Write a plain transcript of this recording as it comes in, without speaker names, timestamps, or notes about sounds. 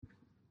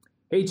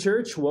Hey,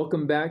 church,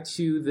 welcome back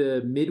to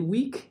the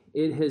midweek.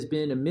 It has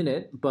been a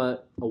minute,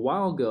 but a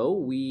while ago,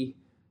 we,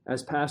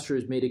 as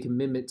pastors, made a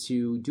commitment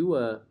to do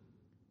a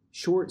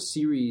short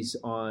series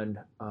on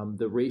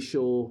the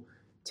racial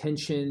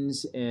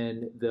tensions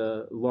and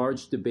the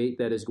large debate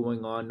that is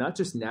going on, not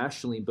just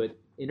nationally, but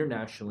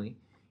internationally.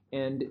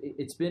 And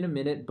it's been a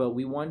minute, but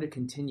we wanted to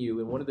continue.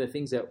 And one of the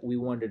things that we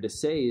wanted to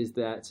say is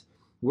that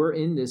we're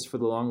in this for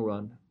the long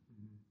run.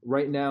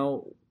 Right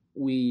now,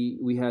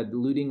 we had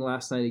looting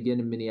last night again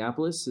in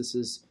Minneapolis. This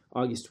is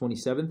August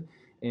 27th,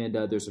 and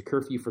there's a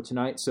curfew for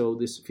tonight, so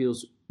this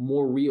feels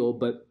more real,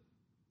 but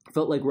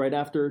felt like right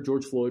after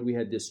George Floyd, we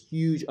had this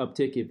huge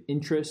uptick of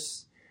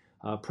interest,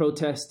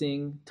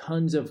 protesting,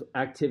 tons of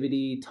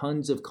activity,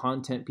 tons of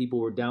content people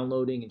were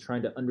downloading and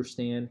trying to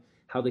understand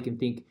how they can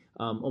think.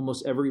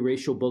 Almost every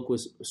racial book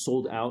was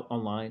sold out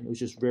online. It was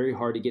just very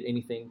hard to get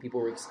anything.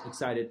 People were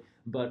excited,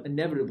 but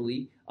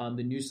inevitably,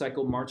 the news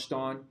cycle marched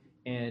on,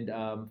 and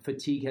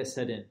fatigue has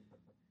set in.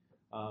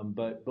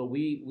 But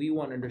we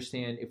want to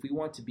understand, if we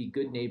want to be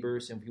good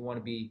neighbors and if we want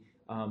to be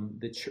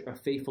a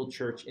faithful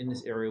church in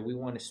this area, we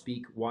want to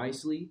speak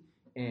wisely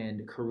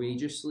and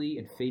courageously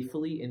and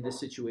faithfully in this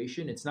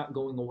situation. It's not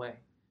going away.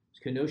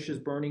 Kenosha's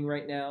burning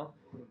right now,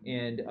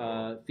 and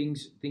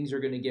things are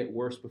going to get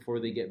worse before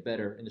they get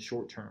better in the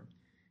short term.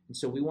 And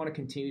so we want to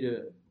continue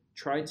to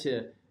try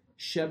to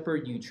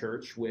shepherd you,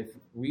 church, with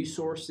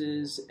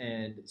resources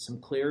and some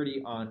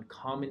clarity on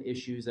common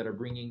issues that are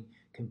bringing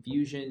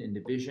confusion and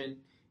division,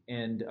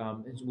 and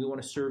we want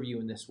to serve you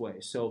in this way.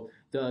 So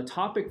the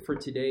topic for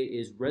today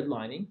is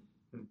redlining,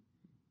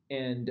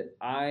 and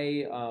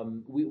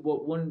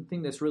one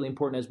thing that's really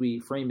important as we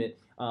frame it,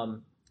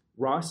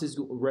 Ross has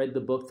read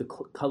the book, The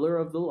Color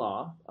of the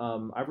Law.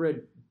 I've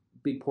read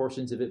big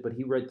portions of it, but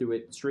he read through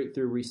it straight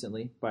through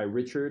recently by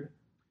Richard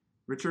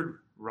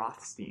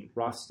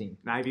Rothstein,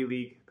 an Ivy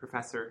League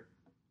professor.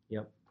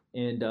 Yep.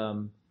 And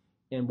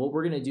what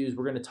we're going to do is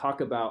we're going to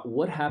talk about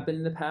what happened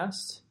in the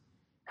past,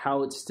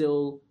 how it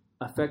still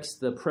affects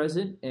the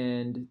present,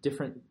 and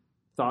different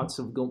thoughts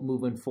of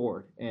moving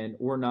forward. And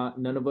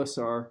none of us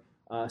are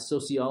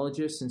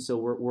sociologists, and so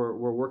we're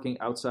working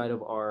outside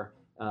of our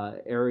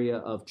area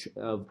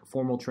of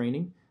formal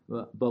training,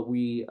 but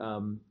we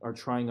are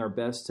trying our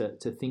best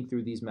to think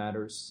through these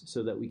matters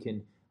so that we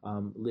can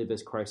live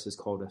as Christ has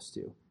called us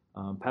to.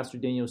 Pastor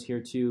Daniel's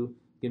here too,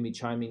 going to be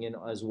chiming in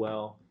as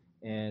well,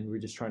 and we're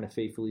just trying to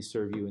faithfully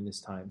serve you in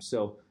this time.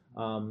 So,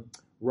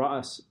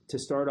 Ross, to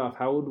start off,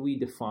 how would we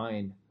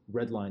define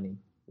redlining?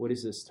 What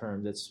is this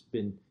term that's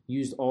been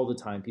used all the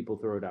time? People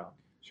throw it out.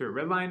 Sure.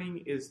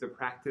 Redlining is the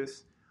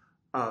practice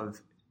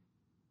of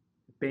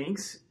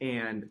banks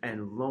and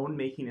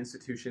loan-making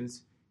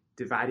institutions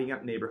dividing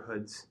up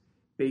neighborhoods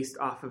based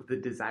off of the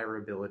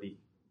desirability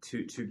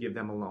to give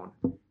them a loan.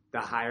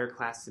 The higher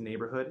class the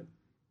neighborhood,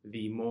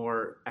 the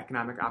more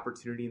economic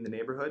opportunity in the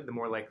neighborhood, the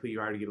more likely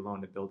you are to get a loan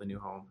to build a new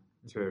home,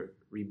 to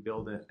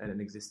rebuild an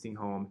existing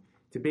home,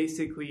 to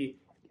basically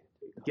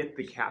get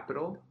the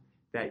capital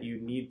that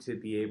you need to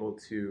be able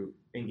to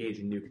engage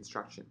in new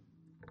construction.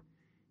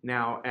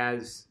 Now,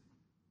 as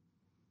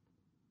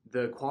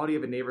the quality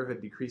of a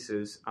neighborhood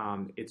decreases,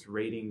 its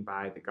rating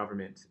by the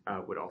government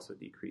would also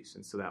decrease.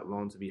 And so that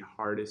loans would be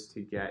hardest to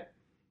get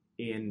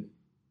in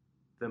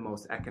the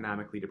most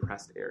economically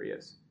depressed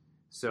areas.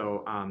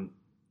 So,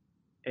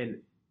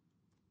 and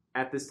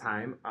at this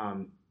time,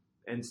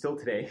 and still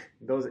today,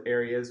 those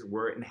areas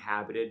were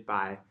inhabited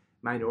by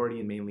minority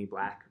and mainly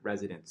Black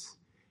residents.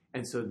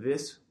 And so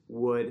this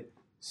would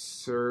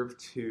serve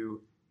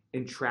to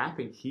entrap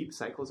and keep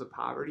cycles of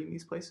poverty in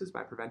these places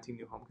by preventing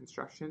new home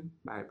construction,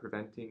 by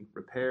preventing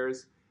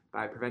repairs,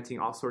 by preventing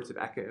all sorts of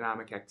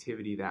economic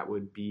activity that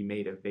would be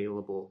made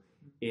available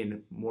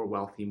in more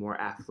wealthy, more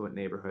affluent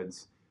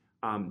neighborhoods.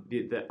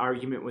 The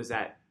argument was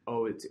that,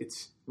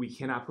 we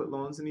cannot put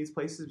loans in these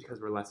places because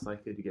we're less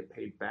likely to get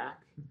paid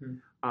back.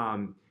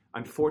 Mm-hmm.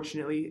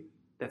 Unfortunately,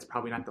 that's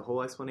probably not the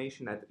whole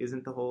explanation. That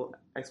isn't the whole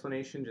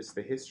explanation. Just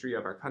the history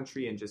of our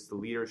country and just the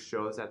leaders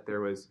shows that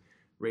there was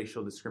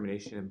racial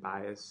discrimination and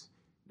bias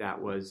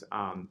that was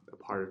a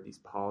part of these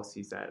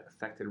policies that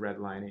affected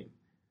redlining.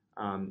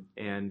 And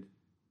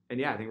I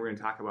think we're going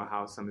to talk about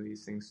how some of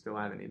these things still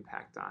have an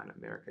impact on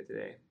America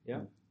today.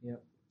 Yeah.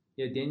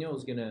 Daniel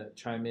is going to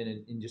chime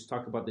in and just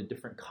talk about the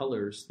different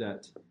colors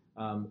that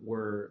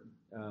were,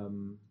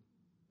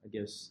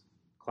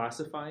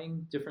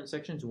 classifying different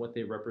sections and what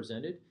they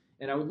represented.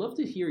 And I would love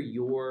to hear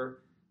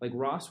what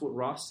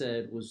Ross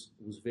said was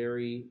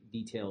very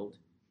detailed.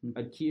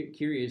 I'm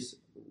curious,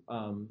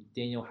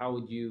 Daniel, how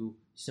would you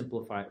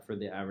simplify it for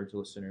the average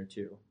listener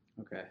too?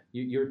 Okay.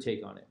 Your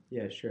take on it.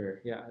 Yeah,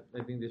 sure. Yeah,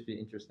 I think this would be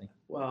interesting.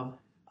 Well,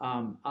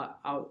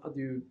 I'll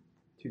do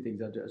two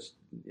things. I'll just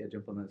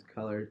jump on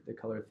the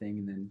color thing,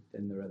 and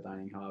then the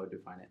redlining, how I would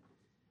define it.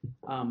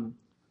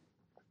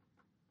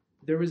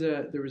 There was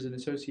an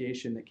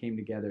association that came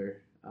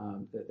together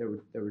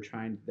that were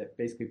trying, that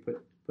basically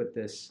put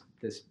this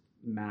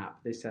map.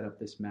 They set up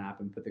this map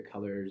and put the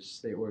colors.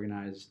 They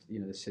organized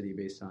the city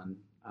based on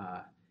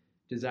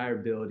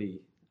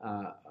desirability.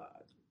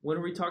 When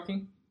are we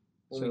talking?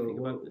 when we think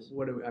about this?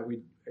 What do I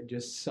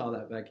just saw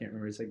that, but I can't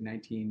remember. It's like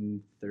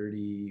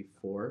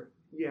 1934.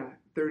 Yeah,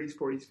 30s,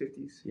 40s,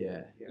 50s.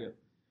 Yeah. Yeah.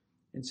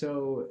 And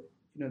so,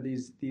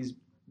 these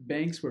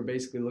banks were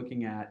basically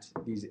looking at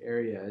these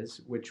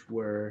areas which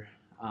were,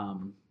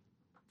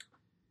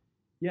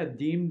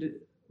 deemed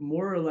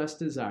more or less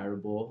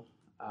desirable,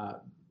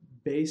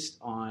 based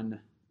on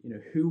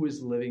who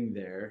was living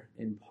there.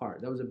 In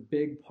part, that was a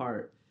big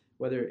part.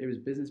 Whether it was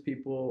business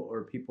people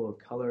or people of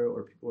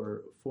color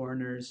or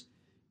foreigners,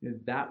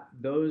 that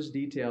those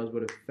details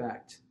would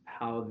affect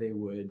how they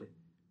would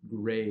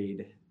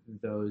grade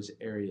those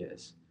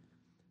areas.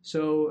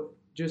 So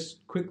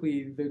just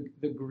quickly,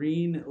 the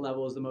green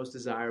level is the most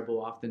desirable.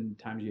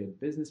 Oftentimes you had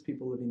business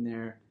people living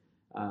there.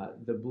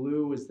 The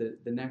blue was the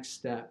next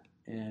step,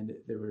 and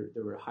there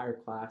were higher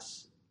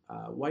class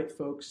white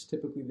folks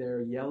typically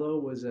there. Yellow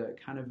was a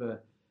kind of a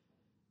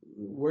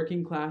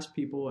working class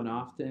people, and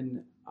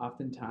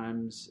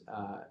oftentimes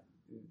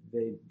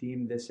they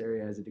deemed this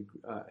area as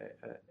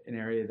an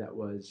area that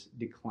was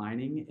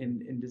declining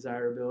in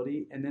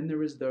desirability. And then there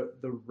was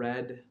the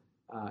red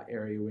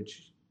area,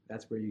 which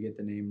that's where you get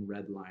the name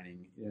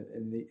redlining.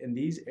 And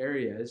these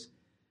areas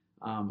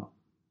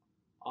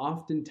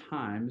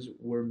oftentimes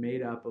were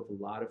made up of a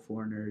lot of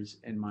foreigners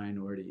and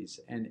minorities.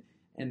 And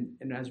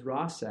as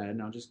Ross said,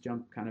 and I'll just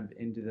jump kind of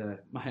into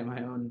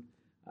my own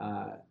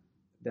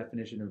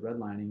definition of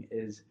redlining,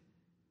 is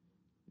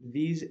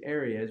these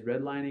areas,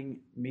 redlining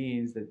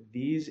means that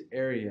these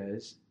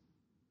areas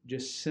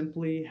just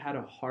simply had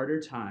a harder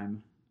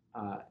time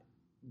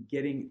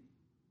getting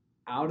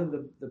out of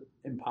the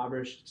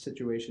impoverished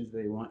situations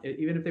they want.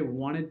 Even if they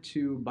wanted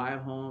to buy a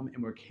home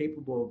and were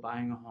capable of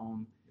buying a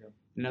home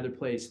in another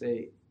place,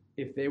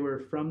 if they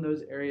were from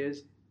those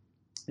areas,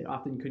 they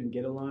often couldn't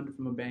get a loan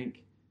from a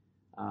bank.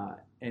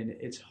 And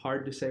it's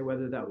hard to say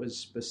whether that was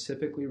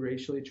specifically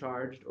racially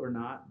charged or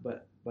not,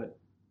 but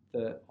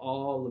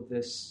all of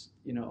this,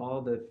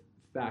 all the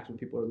facts when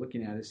people are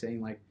looking at it, saying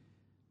like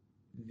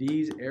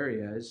these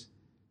areas,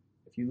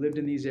 if you lived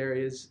in these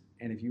areas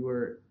and if you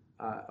were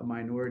a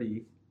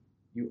minority,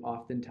 you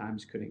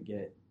oftentimes couldn't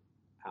get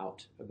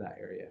out of that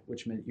area,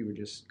 which meant you were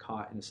just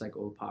caught in a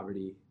cycle of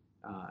poverty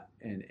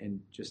and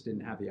just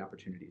didn't have the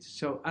opportunities.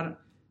 So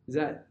does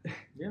that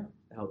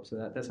help? So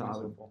that's how I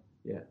would,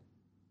 yeah.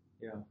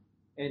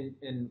 And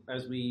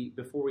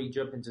before we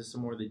jump into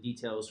some more of the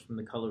details from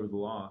the color of the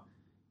law,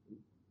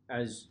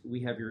 as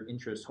we have your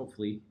interest,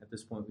 hopefully at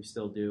this point we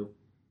still do,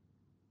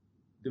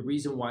 the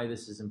reason why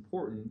this is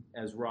important,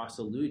 as Ross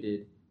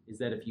alluded, is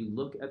that if you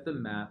look at the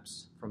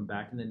maps from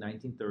back in the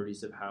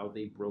 1930s of how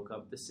they broke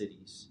up the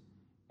cities,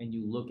 and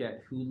you look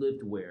at who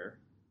lived where,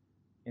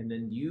 and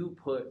then you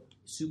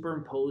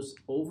superimpose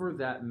over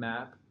that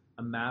map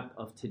a map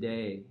of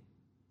today,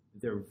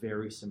 they're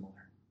very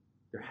similar.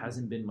 There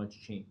hasn't been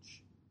much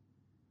change.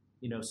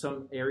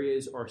 Some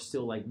areas are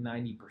still like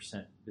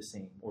 90% the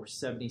same or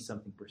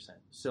 70-something%.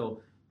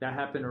 So that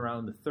happened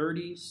around the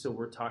 30s. So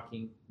we're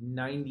talking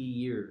 90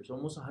 years,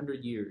 almost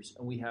 100 years.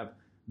 And we have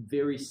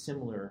very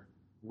similar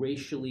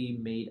racially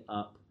made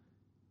up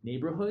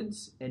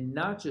neighborhoods, and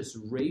not just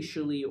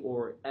racially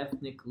or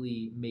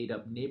ethnically made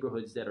up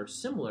neighborhoods that are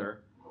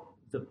similar.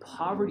 The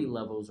poverty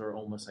levels are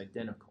almost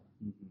identical.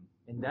 Mm-hmm.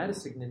 And that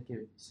is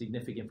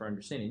significant for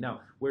understanding.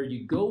 Now, where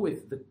you go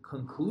with the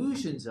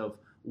conclusions of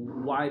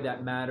why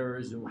that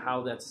matters and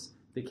how that's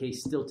the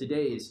case still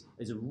today is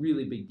a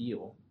really big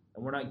deal.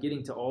 And we're not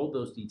getting to all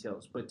those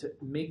details, but to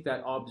make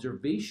that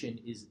observation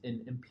is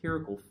an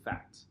empirical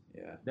fact.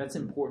 Yeah. That's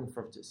important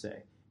for us to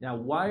say. Now,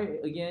 why,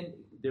 again,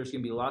 there's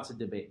going to be lots of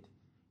debate.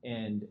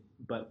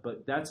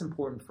 But that's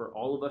important for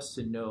all of us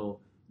to know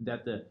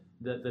that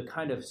the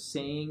kind of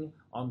saying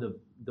on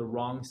the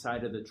wrong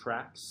side of the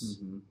tracks,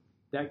 mm-hmm.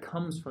 that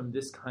comes from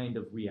this kind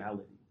of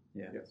reality.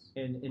 Yeah. Yes.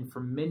 And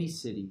for many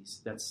cities,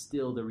 that's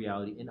still the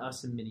reality. In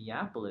us in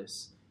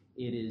Minneapolis,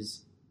 it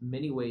is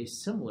many ways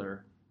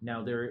similar.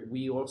 Now,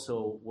 we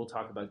also will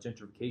talk about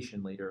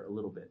gentrification later a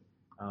little bit,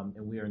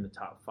 and we are in the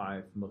top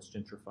 5 most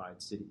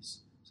gentrified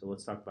cities. So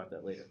let's talk about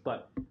that later.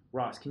 But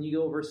Ross, can you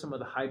go over some of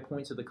the high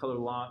points of the color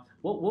law?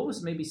 What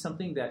was maybe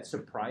something that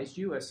surprised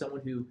you as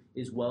someone who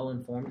is well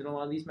informed in a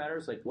lot of these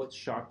matters? Like what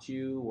shocked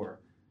you,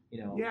 or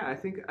Yeah,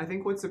 I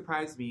think what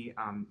surprised me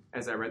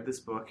as I read this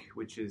book,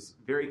 which is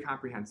very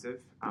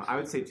comprehensive, I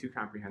would say too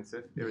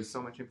comprehensive. There was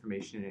so much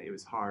information in it; it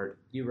was hard.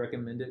 Do you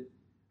recommend it?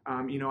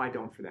 I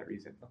don't for that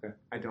reason. Okay,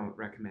 I don't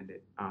recommend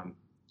it.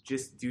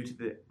 Just due to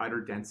the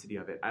utter density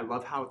of it. I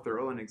love how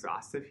thorough and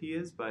exhaustive he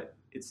is, but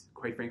it's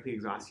quite frankly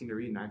exhausting to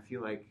read, and I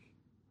feel like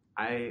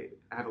I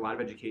have a lot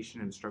of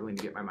education and I'm struggling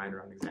to get my mind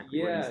around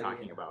exactly what he's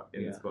talking about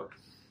in this book.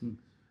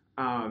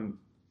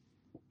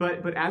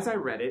 But as I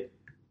read it,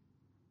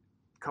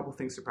 a couple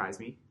things surprised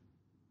me.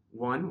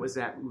 One was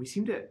that we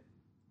seem to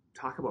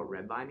talk about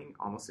redlining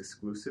almost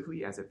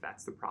exclusively as if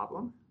that's the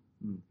problem.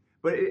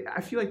 But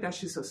I feel like that's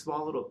just a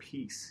small little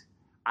piece.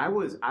 I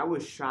was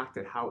shocked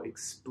at how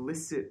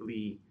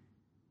explicitly,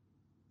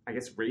 I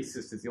guess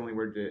racist is the only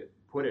word to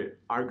put it,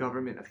 our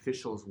government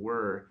officials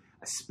were,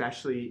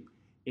 especially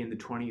in the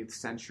 20th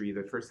century,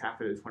 the first half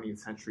of the 20th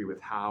century,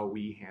 with how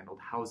we handled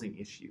housing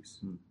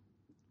issues.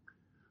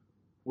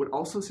 What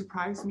also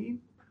surprised me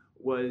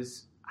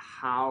was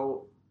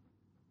how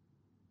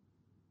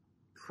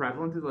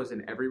prevalent it was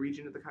in every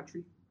region of the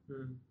country.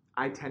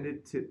 I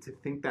tended to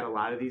think that a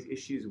lot of these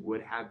issues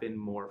would have been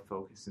more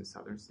focused in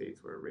southern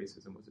states where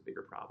racism was a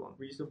bigger problem.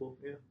 Reasonable,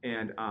 yeah.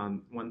 And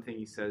one thing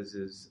he says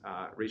is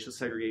racial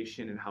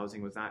segregation in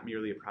housing was not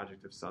merely a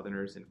project of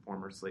Southerners in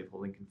former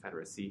slaveholding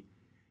Confederacy.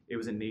 It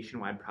was a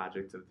nationwide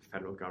project of the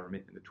federal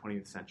government in the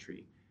 20th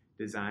century,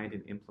 designed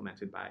and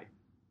implemented by,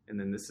 and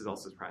then this is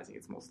also surprising,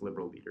 its most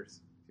liberal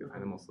leaders. You'll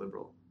find the most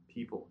liberal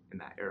people in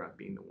that era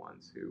being the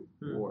ones who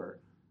were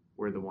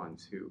the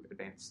ones who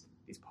advanced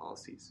these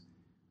policies.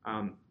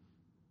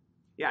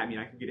 Yeah, I mean,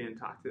 I could get in and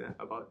talk to them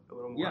about a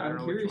little more. Yeah,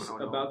 I'm curious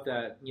about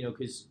that, you know,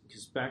 because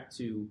back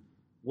to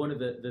one of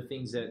the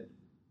things that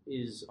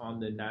is on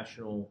the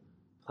national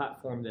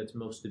platform that's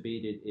most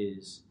debated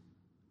is,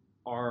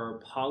 are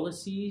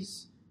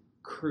policies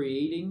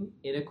creating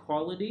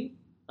inequality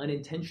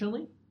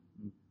unintentionally,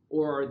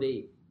 or are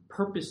they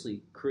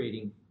purposely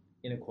creating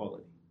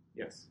inequality?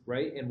 Yes.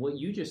 Right? And what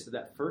you just said,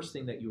 that first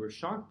thing that you were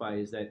shocked by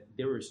is that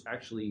there was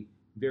actually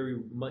very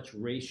much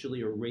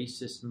racially or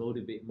racist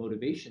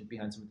motivation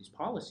behind some of these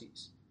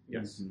policies.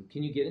 Yes.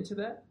 Can you get into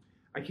that?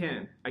 I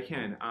can.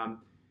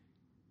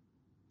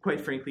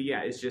 Quite frankly,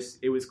 yeah,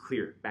 it was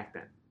clear back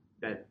then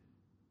that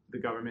the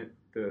government,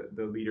 the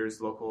leaders,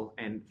 local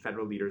and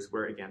federal leaders,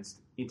 were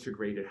against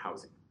integrated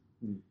housing.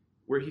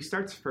 Where he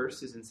starts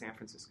first is in San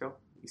Francisco.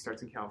 He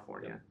starts in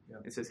California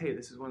and says, hey,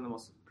 this is one of the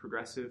most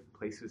progressive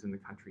places in the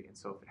country, and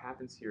so if it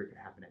happens here, it could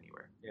happen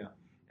anywhere. Yeah.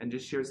 And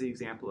just shares the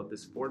example of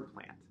this Ford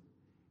plant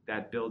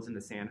that builds in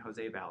the San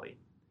Jose Valley.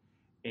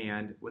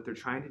 And what they're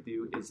trying to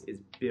do is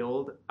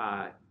build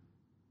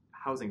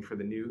housing for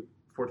the new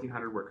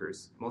 1,400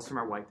 workers. Most of them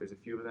are white. There's a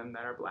few of them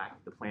that are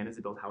black. The plan is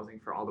to build housing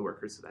for all the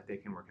workers so that they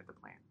can work at the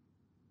plant.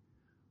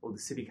 Well, the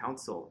city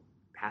council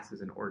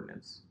passes an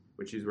ordinance,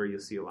 which is where you'll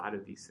see a lot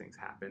of these things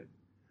happen,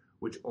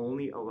 which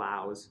only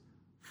allows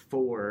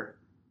for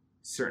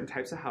certain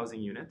types of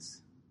housing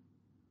units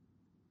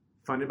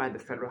funded by the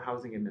Federal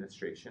Housing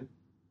Administration.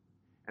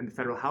 And the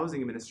Federal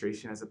Housing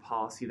Administration has a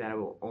policy that it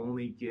will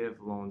only give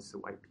loans to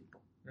white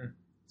people.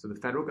 So the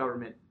federal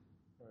government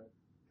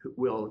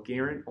will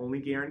only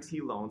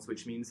guarantee loans,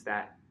 which means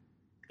that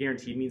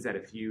guaranteed means that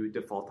if you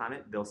default on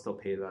it, they'll still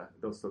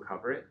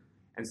cover it.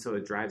 And so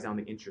it drives down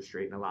the interest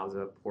rate and allows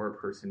a poorer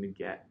person to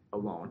get a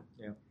loan.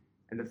 Yeah.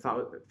 And the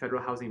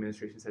Federal Housing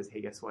Administration says,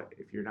 hey, guess what?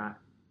 If you're not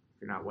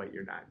white,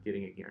 you're not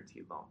getting a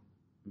guaranteed loan.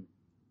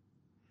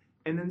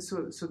 And then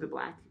so the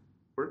black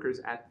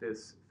workers at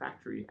this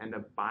factory end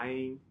up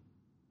buying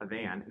a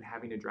van and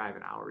having to drive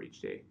an hour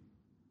each day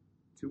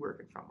to work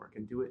and from work,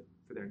 and do it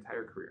for their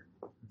entire career,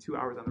 2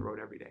 hours on the road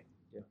every day,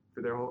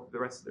 for the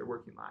rest of their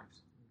working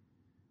lives,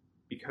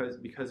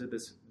 because of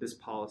this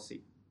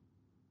policy.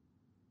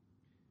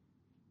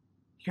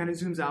 He kind of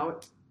zooms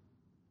out.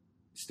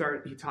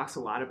 He talks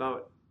a lot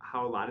about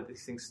how a lot of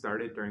these things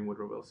started during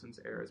Woodrow Wilson's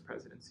era as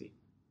presidency,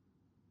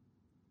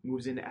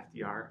 moves into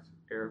FDR's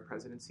era of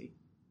presidency,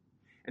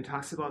 and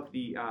talks about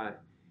the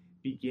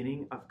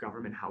beginning of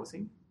government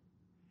housing.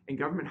 And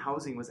government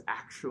housing was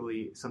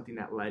actually something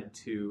that led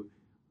to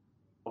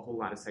a whole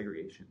lot of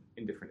segregation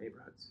in different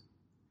neighborhoods.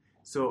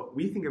 So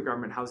we think of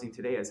government housing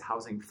today as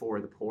housing for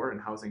the poor and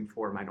housing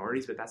for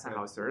minorities, but that's not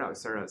how it started out. It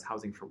started out as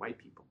housing for white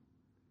people.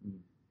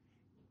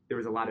 There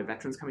was a lot of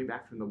veterans coming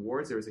back from the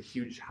wars. There was a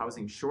huge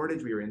housing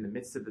shortage. We were in the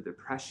midst of the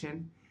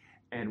Depression.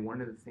 And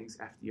one of the things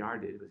FDR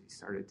did was he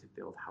started to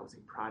build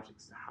housing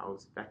projects to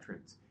house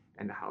veterans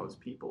and to house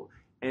people.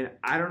 And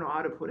I don't know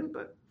how to put it,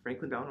 but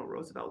Franklin Delano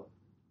Roosevelt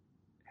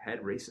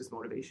had racist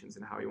motivations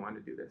in how he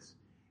wanted to do this.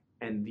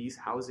 And these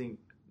housing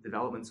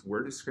developments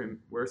were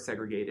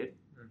segregated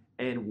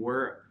and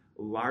were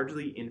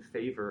largely in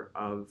favor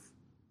of,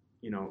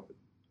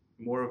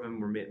 more of them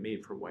were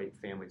made for white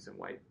families and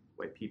white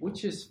people.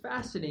 Which is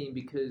fascinating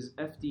because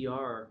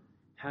FDR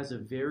has a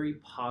very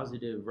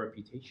positive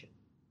reputation.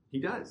 He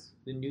does.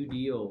 The New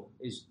Deal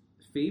is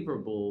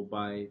favorable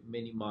by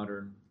many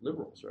modern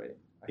liberals, right?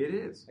 It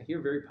is. I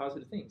hear very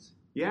positive things.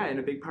 Yeah, and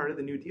a big part of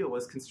the New Deal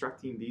was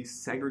constructing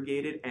these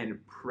segregated and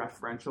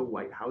preferential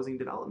white housing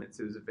developments.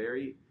 It was a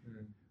very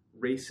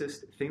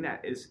racist thing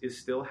that is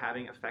still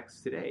having effects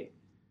today.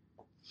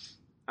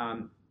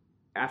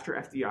 After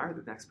FDR,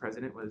 the next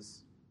president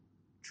was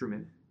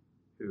Truman,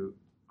 who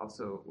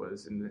also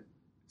was in the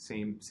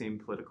same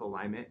political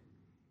alignment.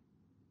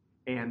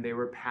 And they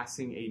were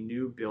passing a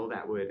new bill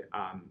that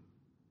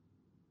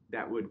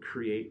would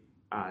create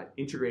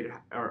integrated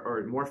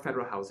or more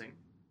federal housing.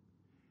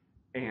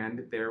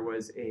 And there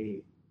was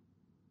a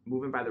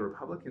movement by the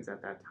Republicans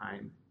at that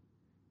time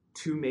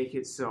to make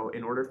it so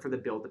in order for the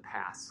bill to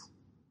pass,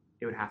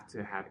 it would have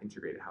to have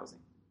integrated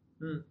housing.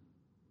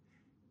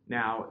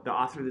 Now, the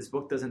author of this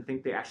book doesn't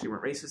think they actually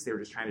weren't racist. They were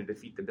just trying to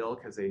defeat the bill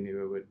because they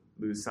knew it would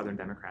lose Southern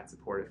Democrat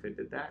support if it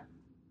did that.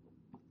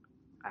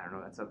 I don't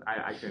know.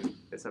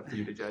 That's up for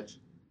you to judge.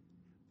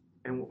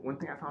 And one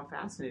thing I found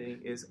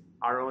fascinating is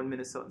our own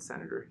Minnesotan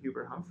Senator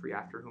Hubert Humphrey,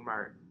 after whom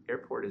our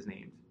airport is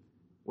named,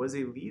 was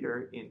a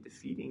leader in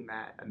defeating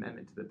that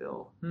amendment to the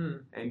bill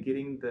and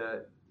getting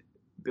the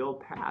bill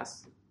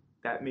passed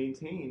that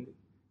maintained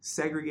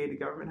segregated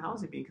government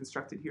housing being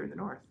constructed here in the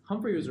north.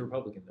 Humphrey was a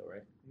Republican, though,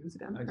 right? He was a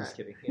Democrat. I'm just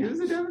kidding. He was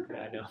a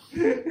Democrat. Yeah,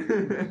 I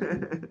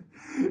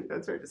know.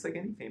 That's right, just like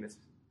any famous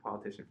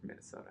politician from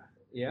Minnesota.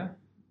 Yeah.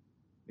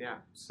 Yeah,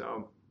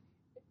 so...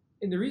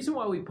 And the reason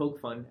why we poke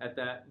fun at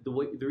that, the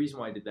reason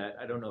why I did that,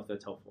 I don't know if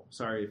that's helpful.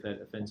 Sorry if that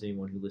offends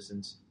anyone who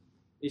listens.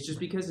 It's just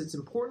because it's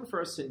important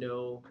for us to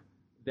know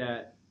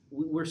that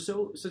we're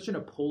such in a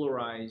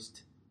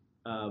polarized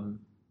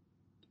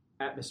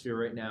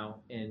atmosphere right now,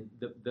 and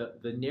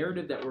the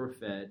narrative that we're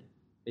fed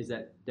is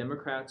that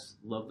Democrats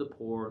love the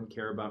poor and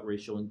care about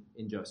racial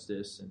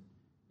injustice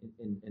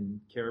and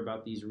care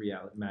about these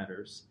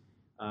matters,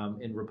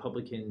 and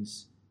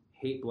Republicans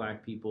hate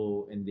black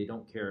people and they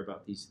don't care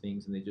about these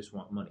things and they just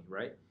want money,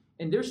 right?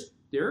 And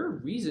there are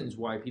reasons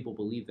why people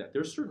believe that.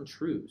 There's certain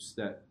truths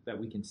that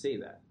we can say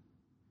that,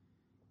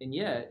 and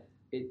yet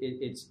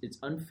it's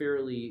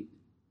unfairly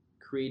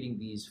creating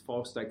these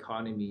false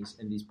dichotomies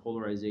and these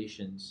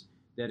polarizations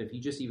that if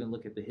you just even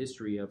look at the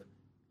history of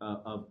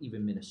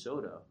even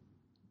Minnesota,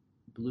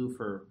 blue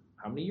for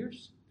how many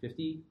years?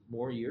 50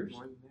 more years?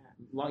 More than that.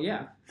 Long,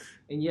 yeah.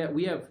 And yet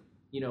we have,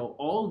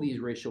 all of these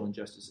racial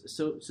injustices.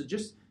 So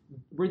just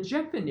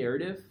reject the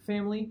narrative,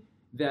 family,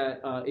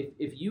 that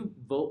if you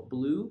vote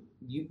blue,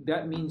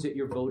 that means that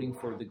you're voting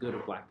for the good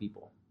of black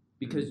people.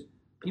 Because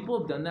people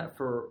have done that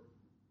for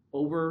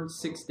over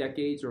 6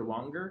 decades or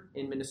longer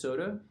in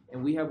Minnesota,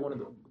 and we have one of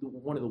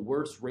the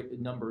worst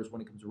numbers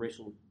when it comes to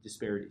racial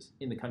disparities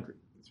in the country.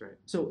 That's right.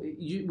 So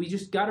we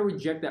just got to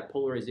reject that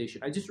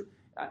polarization.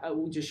 I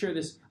will just share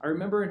this. I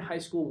remember in high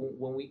school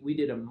when we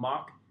did a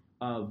mock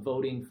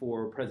voting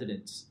for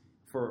presidents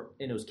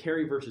and it was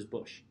Kerry versus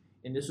Bush,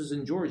 and this was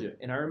in Georgia.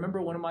 And I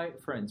remember one of my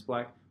friends,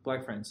 black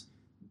friends,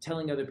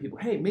 telling other people,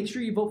 "Hey, make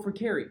sure you vote for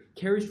Kerry.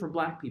 Kerry's for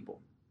black people."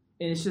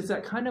 And it's just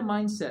that kind of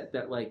mindset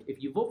that, like,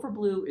 if you vote for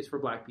blue, it's for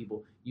black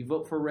people. You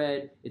vote for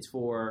red, it's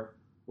for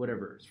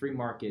whatever, free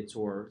markets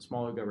or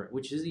smaller government,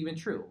 which is even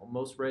true.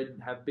 Most red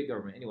have big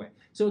government anyway.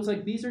 So it's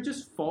like these are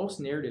just false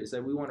narratives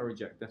that we want to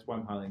reject. That's why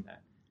I'm highlighting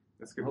that.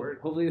 That's a good word.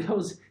 Hopefully that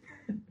was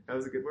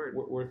a good word.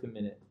 Worth a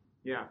minute.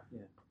 Yeah,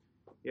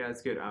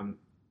 that's good.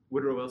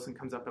 Woodrow Wilson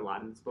comes up a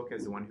lot in this book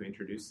as the one who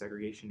introduced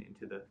segregation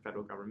into the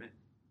federal government.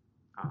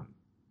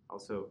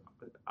 Also,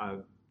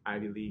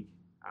 Ivy League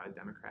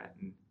Democrat,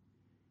 and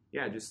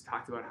just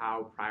talked about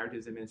how prior to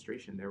his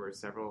administration there were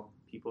several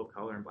people of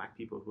color and black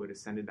people who had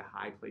ascended to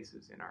high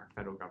places in our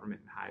federal government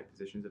and high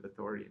positions of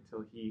authority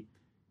until he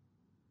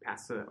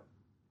passed a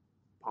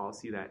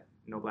policy that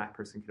no black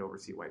person could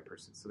oversee a white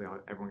person, so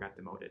everyone got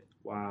demoted.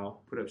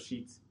 Wow. Put up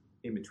sheets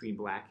in between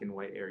black and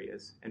white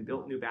areas and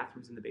built new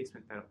bathrooms in the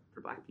basement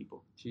for black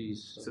people. Jeez.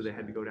 So they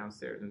had to go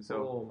downstairs. And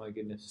so, oh my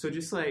goodness. So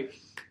just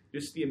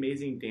the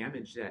amazing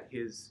damage that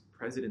his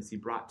presidency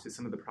brought to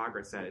some of the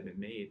progress that had been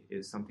made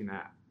is something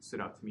that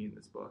stood out to me in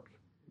this book.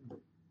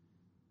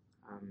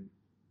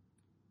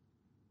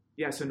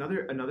 So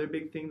another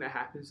big thing that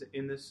happens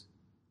in this,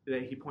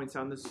 that he points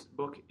out in this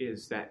book,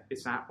 is that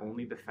it's not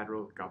only the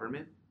federal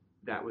government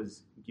that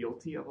was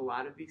guilty of a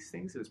lot of these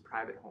things. It was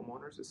private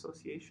homeowners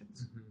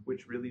associations,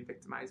 which really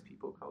victimized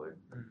people of color.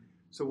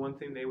 So one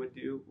thing they would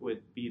do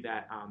would be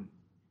that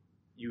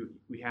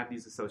we have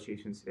these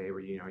associations today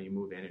where you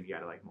move in and you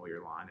got to mow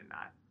your lawn and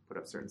not put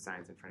up certain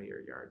signs in front of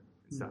your yard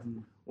and stuff.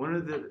 One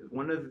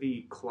of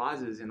the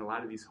clauses in a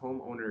lot of these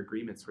homeowner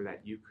agreements were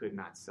that you could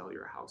not sell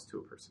your house to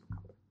a person of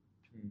color.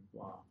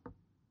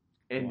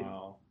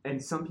 Wow.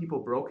 And some people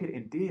broke it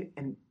and did,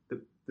 and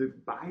the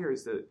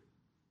buyers, the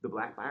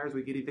black buyers,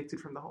 would get evicted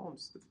from the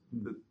homes.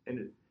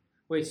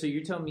 Wait, so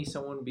you're telling me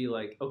someone would be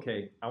like,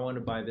 okay, I want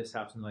to buy this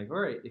house, and like, all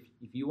right,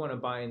 if you want to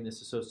buy in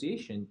this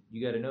association,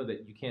 you got to know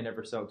that you can't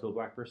ever sell it to a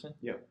black person?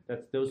 Yeah.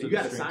 Those are you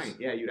got to sign.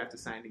 Yeah, you'd have to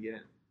sign to get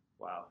in.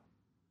 Wow.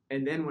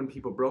 And then when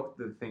people broke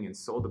the thing and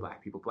sold to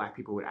black people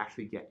would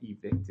actually get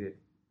evicted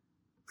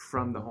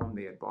from the home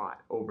they had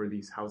bought over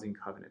these housing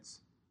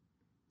covenants.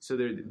 So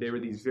there were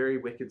these very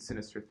wicked,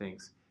 sinister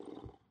things.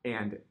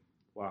 And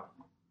wow.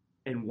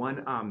 And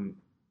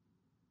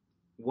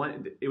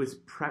it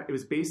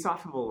was based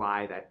off of a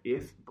lie that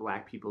if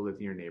black people lived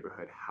in your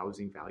neighborhood,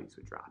 housing values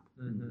would drop.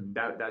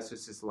 That's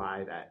just this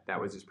lie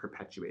that was just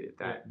perpetuated,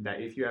 that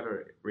if you have a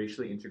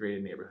racially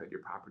integrated neighborhood,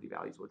 your property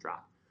values will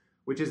drop,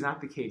 which is not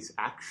the case.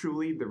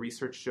 Actually, the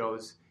research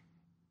shows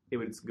it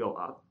would go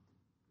up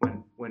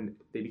when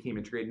they became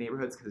integrated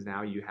neighborhoods, because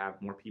now you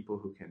have more people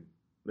who can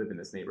live in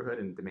this neighborhood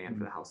and demand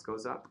for the house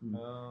goes up.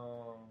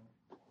 Oh.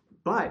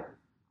 But,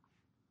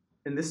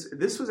 and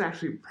this was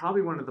actually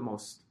probably one of the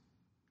most,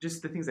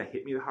 just the things that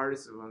hit me the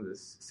hardest, is one of the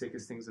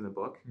sickest things in the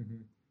book.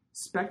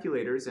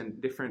 Speculators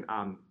and different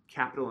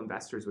capital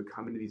investors would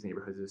come into these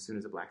neighborhoods as soon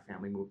as a black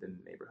family moved in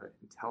the neighborhood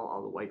and tell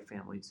all the white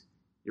families,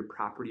 your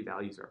property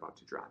values are about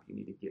to drop. You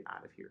need to get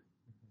out of here.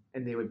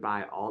 And they would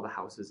buy all the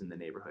houses in the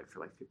neighborhood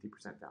for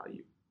 50%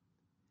 value.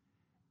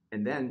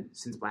 And then,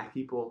 since black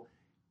people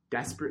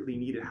desperately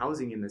needed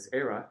housing in this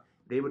era,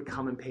 they would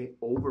come and pay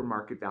over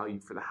market value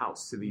for the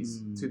house to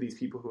these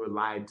people who had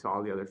lied to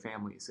all the other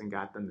families and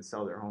got them to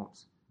sell their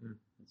homes.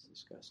 That's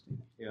disgusting.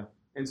 Yeah.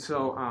 And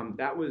so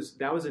that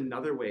was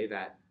another way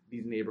that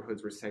these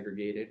neighborhoods were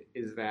segregated,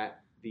 is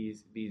that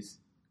these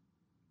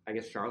I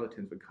guess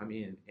charlatans would come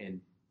in and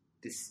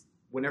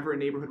whenever a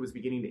neighborhood was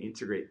beginning to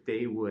integrate,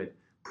 they would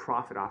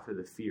profit off of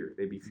the fear.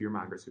 They'd be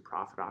fearmongers who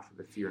profit off of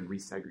the fear and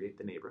resegregate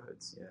the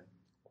neighborhoods. Yeah.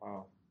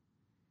 Wow.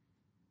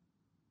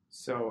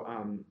 So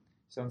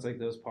sounds like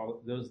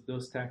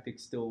those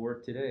tactics still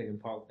work today in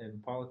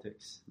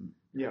politics.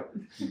 Yeah,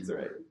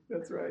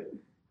 that's right.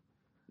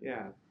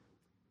 Yeah.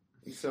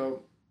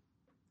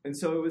 And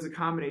so it was a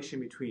combination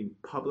between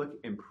public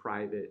and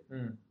private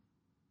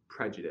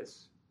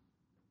prejudice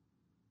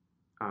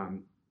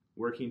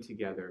working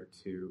together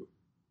to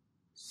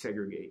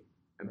segregate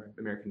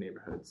American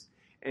neighborhoods.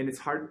 And it's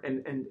hard,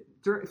 and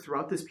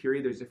throughout this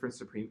period, there's different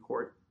Supreme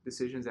Court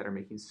decisions that are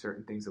making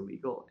certain things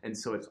illegal, and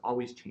so it's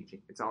always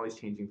changing. It's always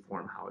changing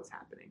form how it's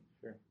happening.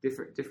 Sure.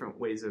 Different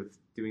ways of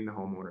doing the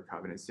homeowner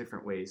covenants,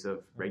 different ways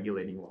of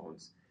regulating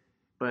loans.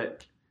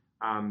 But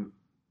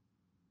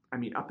I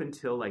mean, up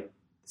until like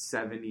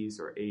 70s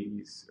or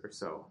 80s or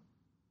so,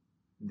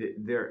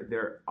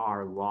 there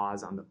are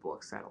laws on the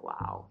books that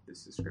allow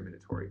this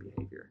discriminatory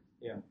behavior.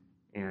 Yeah.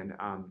 And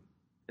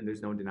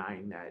there's no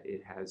denying that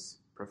it has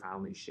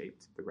profoundly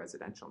shaped the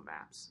residential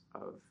maps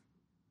of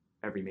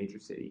every major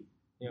city.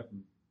 Yep.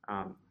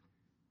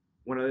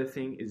 One other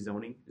thing is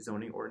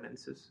zoning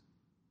ordinances.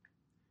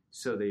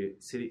 So the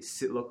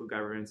local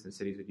governments and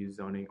cities would use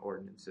zoning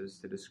ordinances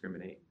to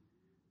discriminate.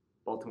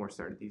 Baltimore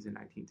started these in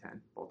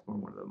 1910.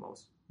 Baltimore, one of the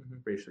most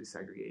racially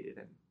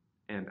segregated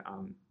and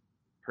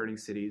hurting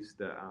cities.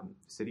 The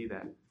city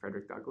that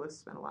Frederick Douglass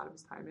spent a lot of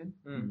his time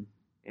in.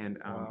 And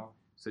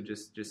so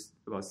just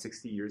about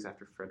 60 years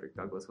after Frederick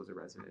Douglass was a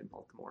resident in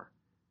Baltimore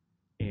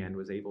and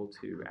was able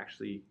to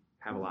actually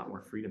have a lot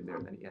more freedom there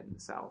than he had in the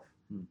South.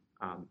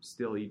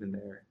 Still, even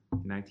there,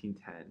 in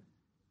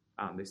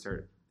 1910, they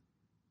started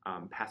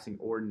passing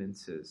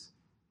ordinances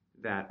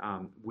that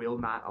will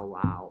not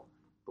allow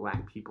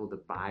black people to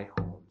buy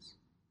homes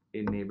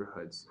in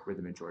neighborhoods where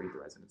the majority of the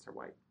residents are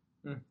white.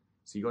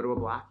 So you go to a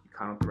block, you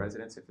count up the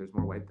residents. If there's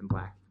more white than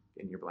black,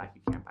 and you're black,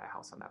 you can't buy a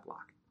house on that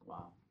block.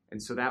 Wow.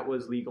 And so that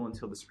was legal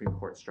until the Supreme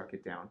Court struck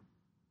it down.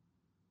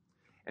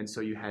 And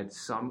so you had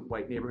some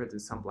white neighborhoods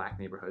and some black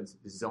neighborhoods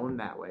zoned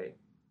that way.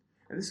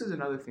 And this is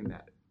another thing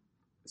that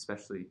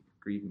especially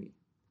grieved me,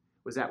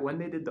 was that when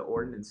they did the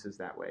ordinances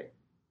that way,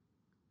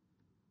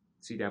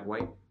 so you'd have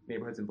white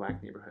neighborhoods and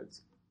black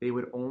neighborhoods, they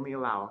would only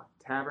allow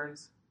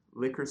taverns,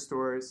 liquor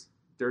stores,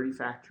 dirty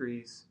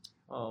factories,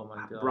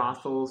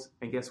 brothels,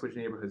 and guess which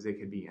neighborhoods they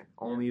could be in?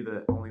 Only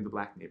the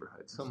black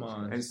neighborhoods. Come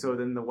on. And so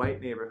then the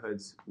white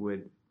neighborhoods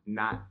would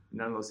none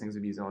of those things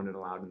would be zoned and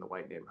allowed in the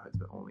white neighborhoods,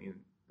 but only in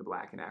the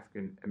black and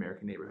African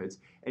American neighborhoods.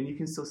 And you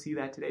can still see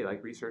that today.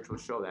 Like, research will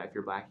show that if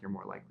you're black, you're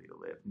more likely to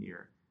live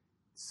near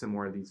some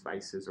more of these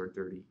vices or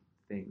dirty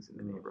things in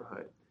the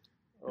neighborhood.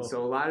 And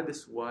so a lot of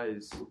this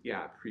was,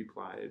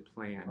 pre-plotted,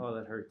 planned. Oh,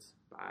 that hurts.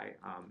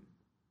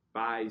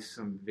 By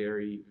some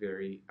very,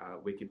 very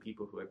wicked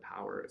people who had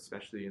power,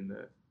 especially in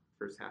the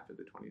first half of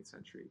the 20th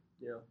century.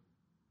 Yeah.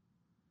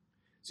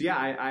 So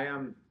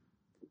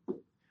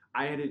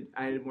I had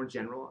a more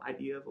general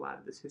idea of a lot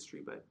of this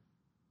history, but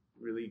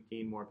really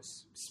gained more of a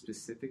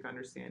specific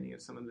understanding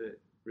of some of the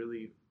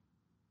really,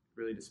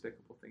 really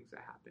despicable things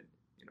that happened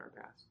in our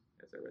past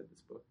as I read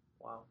this book.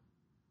 Wow.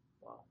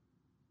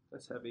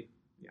 That's heavy.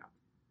 Yeah.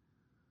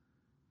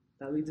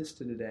 That leads us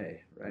to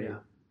today, right? Yeah.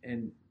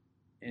 And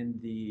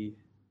we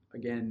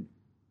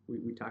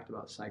talked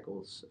about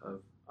cycles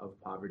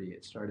of poverty.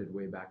 It started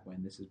way back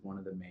when. This is one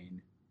of the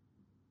main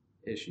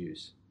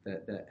issues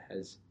that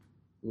has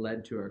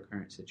led to our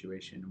current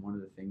situation, and one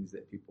of the things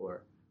that people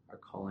are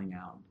calling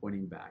out and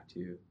pointing back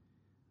to.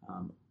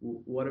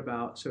 What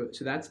about so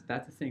that's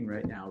the thing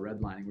right now,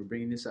 redlining. We're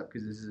bringing this up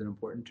because this is an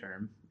important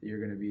term that you're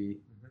going to be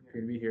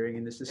hearing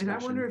in this discussion.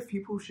 And I wonder if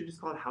people should just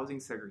call it housing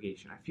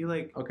segregation. I feel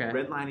like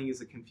redlining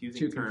is a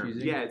confusing term.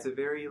 Confusing. Yeah, it's a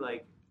very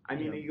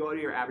you go to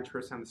your average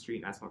person on the street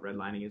and ask what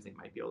redlining is, they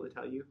might be able to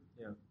tell you.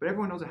 Yeah. But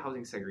everyone knows what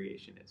housing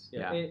segregation is.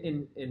 Yeah.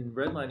 And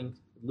redlining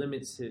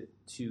limits it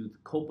to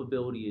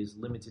culpability is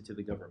limited to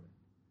the government.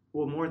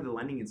 Well, more the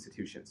lending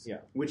institutions,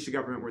 which the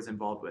government was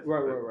involved with.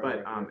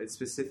 Right. It's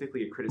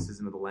specifically a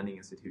criticism of the lending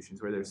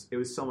institutions, where it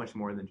was so much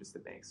more than just the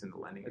banks and the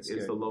lending. That's it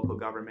was good. the local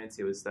governments.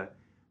 It was the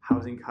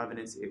housing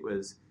covenants. It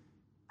was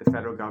the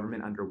federal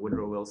government under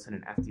Woodrow Wilson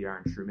and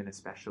FDR and Truman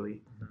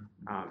especially.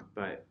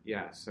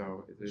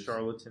 So the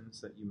charlatans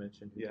that you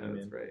mentioned.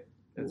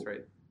 That's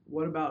right.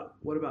 What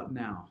about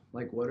now?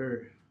 Like, what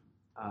are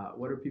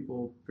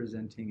people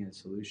presenting as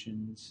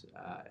solutions?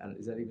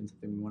 Is that even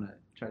something we want to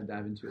try to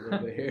dive into a little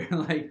bit here?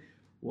 Like,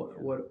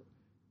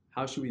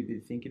 how should we be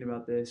thinking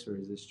about this, or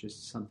is this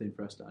just something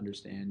for us to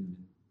understand?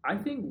 I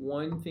think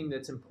one thing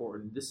that's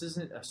important, this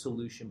isn't a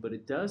solution, but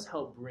it does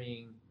help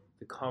bring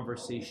the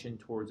conversation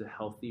towards a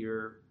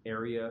healthier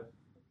area,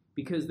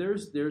 because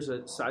there's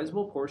a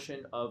sizable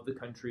portion of the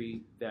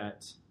country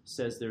that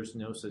says there's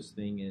no such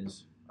thing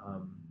as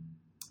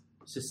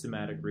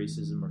systematic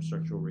racism or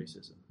structural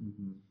racism.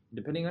 Mm-hmm.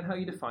 Depending on how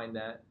you define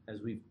that,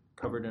 as we've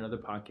covered in other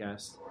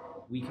podcasts,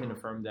 we can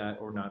affirm that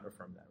or not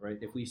affirm that, right?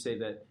 If we say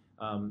that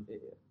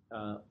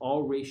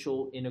all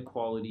racial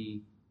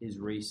inequality is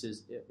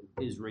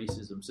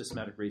racism,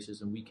 systematic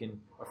racism, we can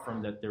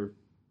affirm that there are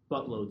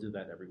buttloads of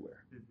that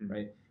everywhere,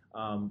 right?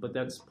 But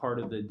that's part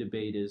of the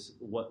debate is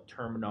what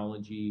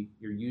terminology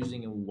you're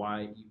using and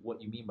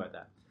what you mean by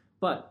that.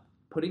 But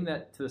putting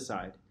that to the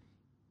side,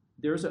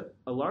 there's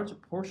a large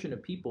portion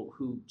of people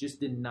who just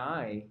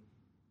deny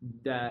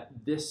that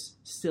this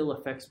still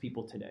affects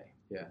people today.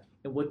 Yeah.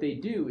 And what they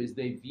do is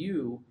they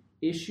view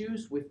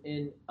issues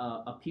within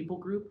a people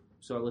group,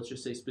 so let's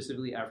just say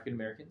specifically African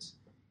Americans,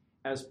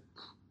 as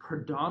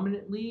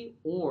predominantly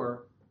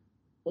or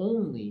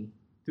only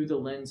through the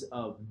lens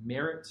of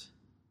merit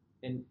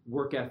and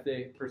work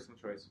ethic,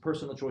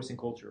 personal choice and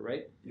culture,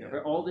 right? Yeah.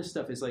 Right? All this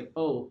stuff is like,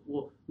 oh,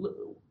 well, look,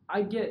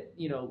 I get,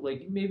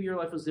 like maybe your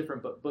life was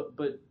different,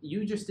 but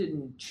you just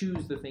didn't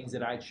choose the things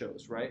that I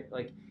chose, right?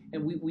 Like,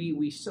 and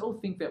we so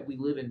think that we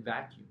live in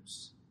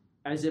vacuums,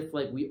 as if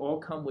like we all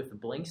come with a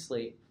blank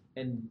slate,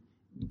 and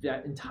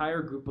that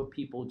entire group of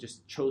people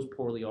just chose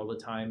poorly all the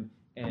time,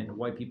 and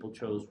white people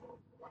chose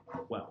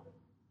well.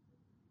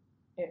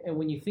 And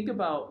when you think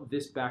about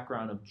this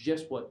background of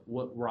just what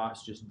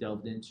Ross just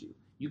delved into,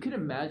 you can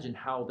imagine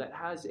how that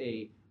has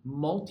a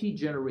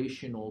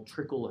multi-generational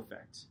trickle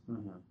effect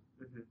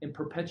and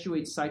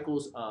perpetuates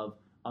cycles of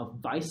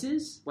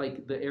vices,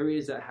 like the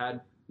areas that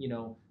had,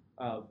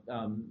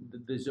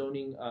 the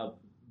zoning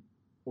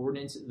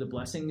ordinance, the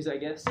blessings, I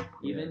guess,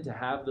 even to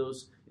have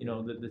those,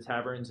 the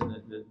taverns and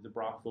the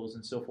brothels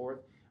and so forth.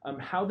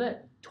 How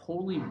that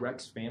totally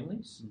wrecks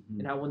families,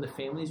 and how when the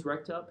families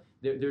wrecked up,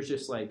 there's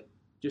just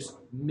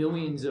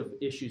millions of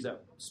issues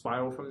that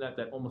spiral from that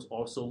almost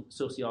all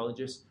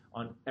sociologists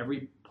on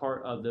every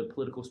part of the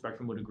political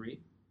spectrum would agree,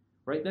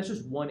 right? That's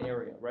just one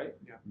area, right?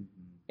 Yeah.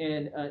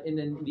 And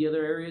then the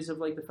other areas of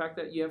like the fact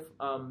that you have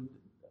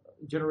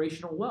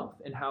generational wealth,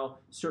 and how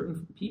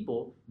certain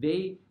people,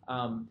 they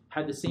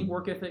had the same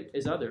work ethic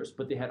as others,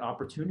 but they had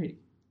opportunity.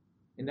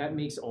 And that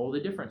makes all the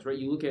difference, right?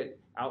 You look at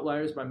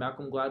Outliers by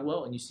Malcolm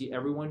Gladwell, and you see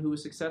everyone who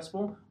was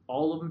successful,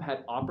 all of them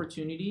had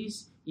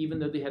opportunities, even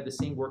though they had the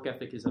same work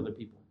ethic as other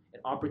people.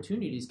 And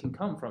opportunities can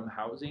come from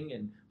housing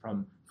and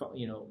from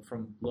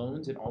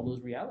loans and all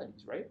those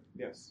realities, right?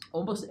 Yes.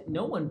 Almost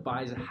no one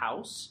buys a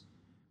house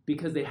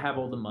because they have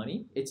all the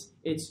money. It's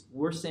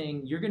we're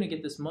saying you're going to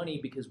get this money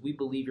because we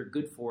believe you're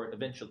good for it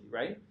eventually,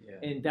 right?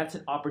 Yeah. And that's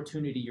an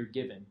opportunity you're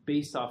given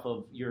based off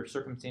of your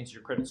circumstances,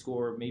 your credit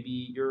score,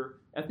 maybe your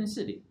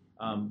ethnicity.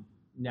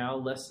 Now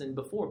less than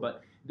before,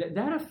 but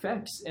that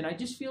affects. And I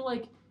just feel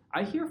like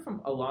I hear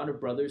from a lot of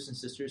brothers and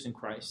sisters in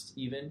Christ,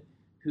 even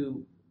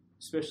who,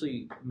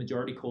 especially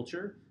majority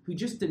culture, who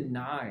just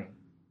deny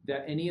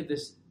that any of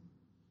this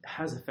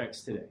has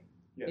effects today.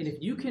 Yes. And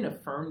if you can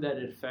affirm that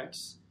it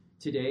affects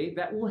today,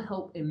 that will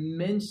help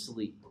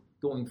immensely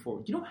going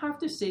forward. You don't have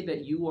to say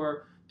that you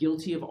are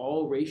guilty of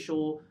all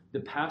racial, the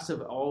past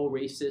of all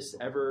racists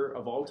ever,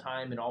 of all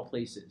time, in all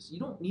places. You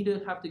don't need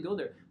to have to go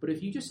there. But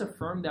if you just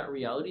affirm that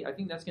reality, I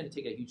think that's going to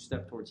take a huge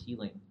step towards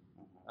healing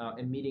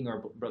and meeting our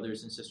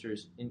brothers and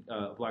sisters,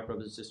 black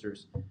brothers and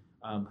sisters,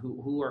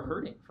 who are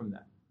hurting from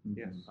that.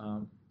 Yes.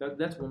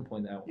 That's one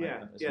point that I want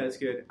to that's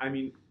good. I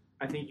mean,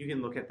 I think you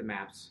can look at the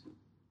maps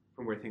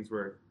from where things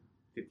were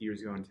 50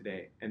 years ago and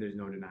today, and there's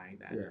no denying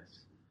that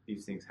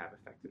these things have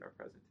affected our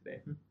present today.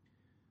 Mm-hmm.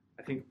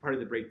 I think part of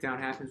the breakdown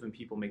happens when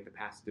people make the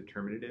past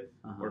determinative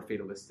or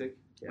fatalistic.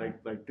 Yeah.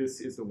 Like this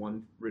is the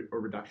one,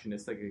 or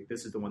reductionist, like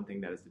this is the one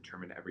thing that has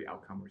determined every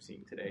outcome we're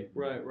seeing today.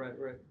 Right.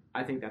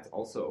 I think that's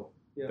also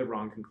the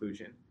wrong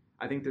conclusion.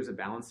 I think there's a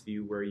balanced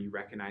view where you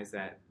recognize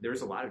that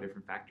there's a lot of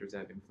different factors that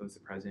have influenced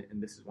the present,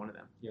 and this is one of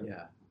them.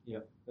 Yeah,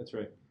 that's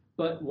right.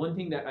 But one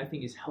thing that I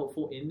think is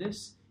helpful in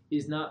this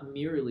is not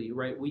merely,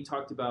 right, we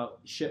talked about,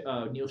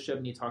 Neil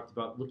Shevney talked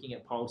about looking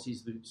at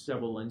policies through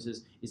several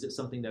lenses. Is it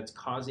something that's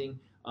causing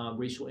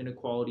racial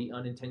inequality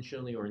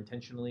unintentionally or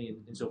intentionally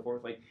and so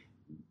forth? Like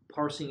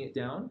parsing it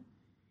down,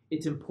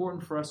 it's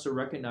important for us to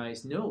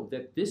recognize,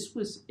 that this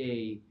was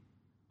a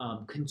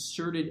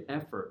concerted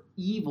effort,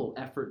 evil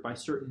effort by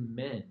certain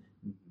men.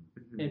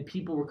 Mm-hmm. And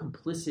people were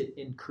complicit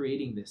in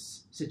creating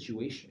this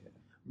situation.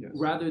 Yes.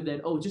 Rather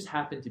than, it just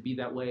happened to be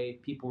that way.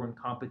 People were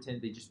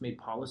incompetent. They just made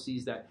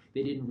policies that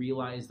they didn't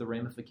realize the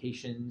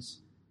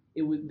ramifications.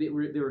 There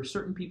were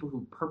certain people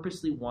who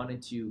purposely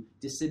wanted to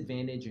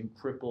disadvantage and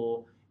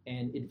cripple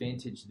and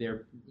advantage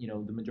their,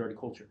 the majority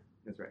culture.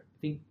 That's right. I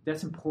think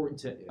that's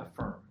important to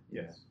affirm.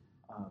 Yes.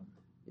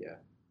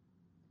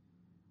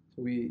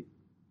 So we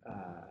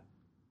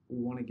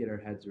want to get our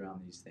heads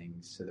around these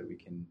things so that we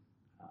can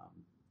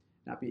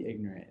not be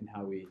ignorant in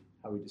how we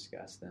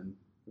discuss them.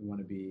 We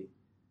want to be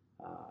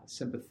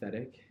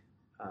sympathetic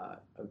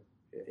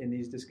in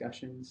these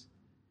discussions,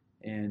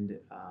 and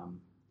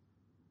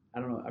I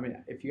don't know. I mean,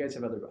 if you guys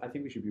have I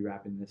think we should be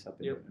wrapping this up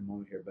in a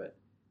moment here. But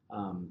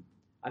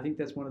I think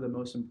that's one of the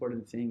most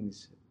important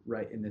things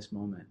right in this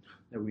moment,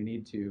 that we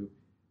need to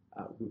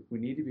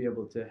be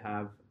able to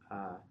have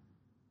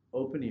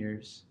open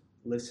ears,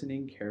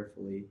 listening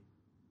carefully,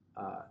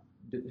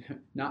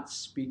 not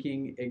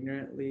speaking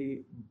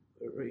ignorantly,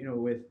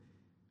 with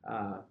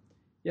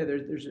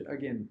there's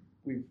again,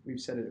 we've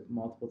said it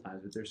multiple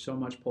times, but there's so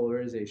much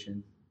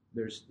polarization.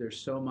 There's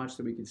so much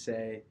that we could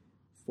say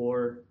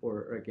for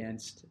or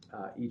against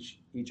each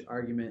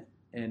argument,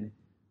 and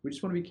we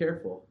just want to be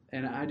careful.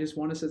 And I just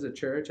want us as a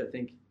church, I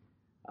think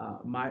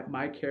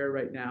my care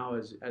right now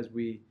as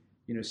we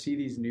see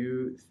these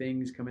new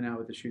things coming out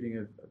with the shooting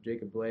of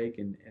Jacob Blake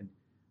and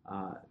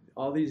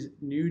all these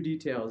new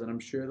details, and I'm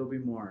sure there'll be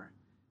more,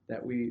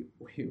 that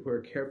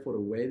we're careful to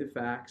weigh the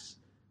facts,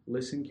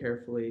 listen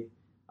carefully,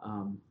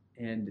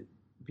 and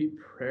be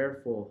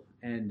prayerful,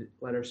 and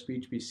let our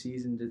speech be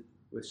seasoned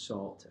with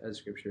salt, as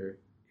Scripture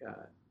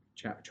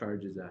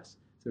charges us,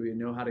 so we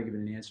know how to give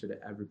an answer to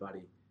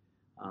everybody.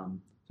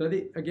 So I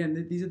think,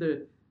 again, these are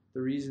the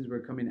reasons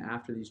we're coming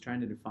after these, trying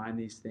to define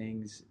these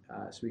things,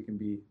 so we can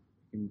be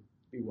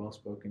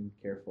well-spoken,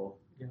 careful.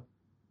 Yeah.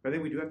 But I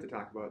think we do have to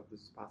talk about the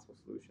possible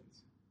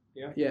solutions.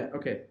 Yeah. Yeah.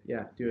 Okay.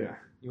 Yeah. Do it. Yeah.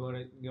 You want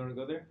to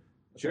go there?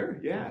 Sure.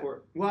 Yeah.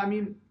 Well, I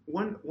mean,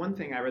 one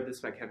thing, I read this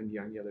by Kevin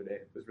DeYoung the other day,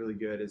 was really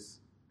good, is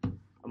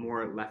a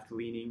more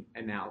left-leaning,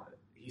 and now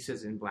he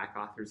says in Black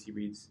authors he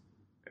reads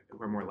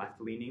who are more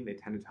left-leaning, they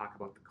tend to talk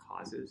about the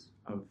causes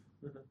of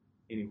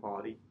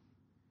inequality,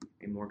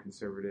 and more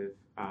conservative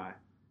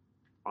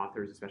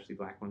authors, especially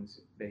Black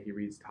ones that he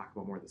reads, talk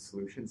about more of the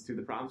solutions to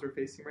the problems we're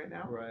facing right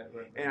now. Right.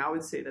 And I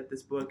would say that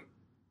this book,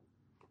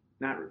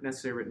 not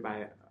necessarily written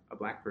by a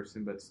Black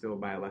person, but still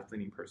by a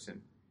left-leaning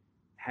person,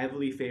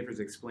 heavily favors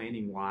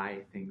explaining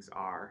why things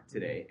are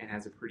today, and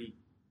has a pretty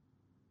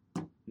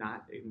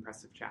not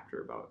impressive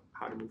chapter about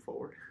how to move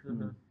forward.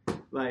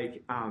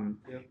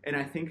 And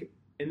I think,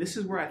 and this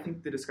is where I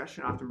think the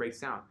discussion often breaks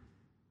down,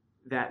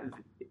 that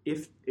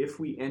if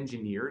we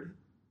engineered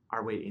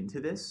our way into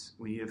this,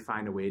 we need to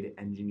find a way to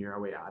engineer our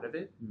way out of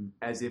it,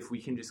 as if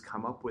we can just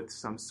come up with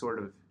some sort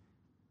of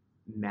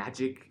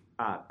magic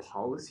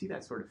policy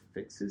that sort of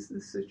fixes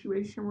the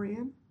situation we're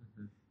in.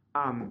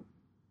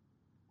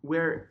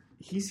 Where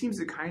he seems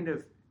to kind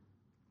of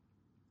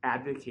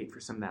advocate for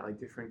some of that, like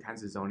different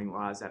kinds of zoning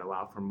laws that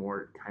allow for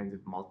more kinds of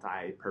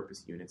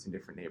multi-purpose units in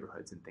different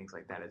neighborhoods and things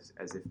like that,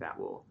 as if that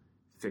will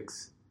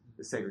fix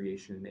the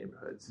segregation in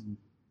neighborhoods.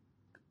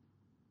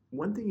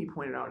 One thing he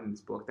pointed out in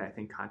his book that I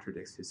think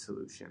contradicts his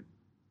solution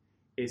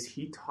is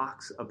he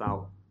talks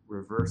about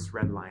reverse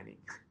redlining.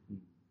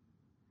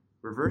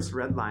 Reverse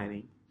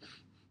redlining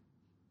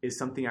is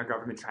something our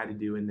government tried to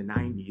do in the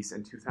 90s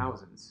and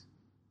 2000s,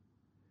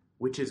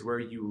 which is where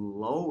you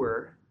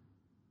lower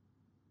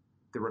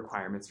the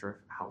requirements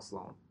for a house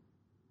loan,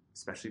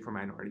 especially for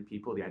minority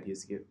people. The idea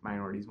is to give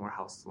minorities more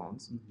house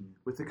loans,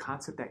 with the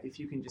concept that if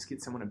you can just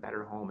get someone a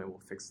better home, it will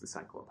fix the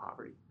cycle of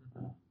poverty.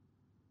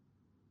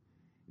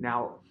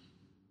 Now,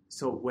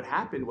 so what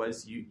happened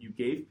was you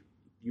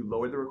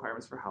lowered the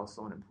requirements for house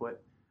loan and put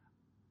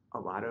a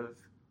lot of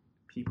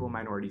people,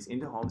 minorities,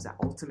 into homes that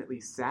ultimately,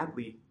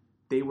 sadly,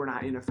 they were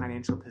not in a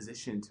financial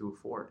position to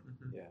afford.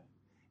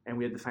 And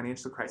we had the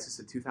financial crisis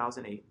of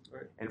 2008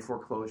 and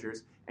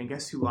foreclosures. And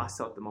guess who lost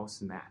out the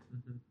most in that?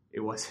 It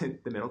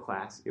wasn't the middle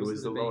class. It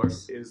was the lower.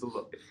 It was the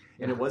low.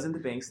 And it wasn't the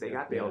banks. They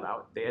got bailed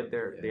out. They had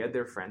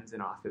their friends in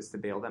office to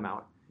bail them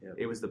out.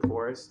 It was the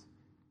poorest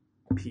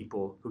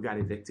people who got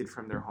evicted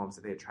from their homes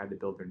that they had tried to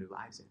build their new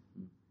lives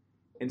in.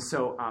 And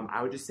so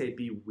I would just say,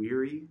 be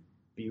leery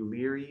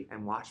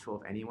and watchful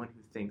of anyone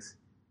who thinks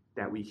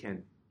that we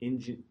can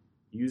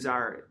use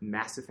our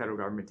massive federal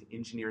government to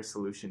engineer a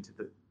solution to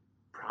the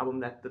problem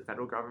that the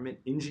federal government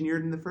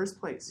engineered in the first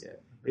place.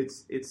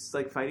 It's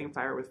like fighting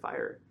fire with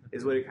fire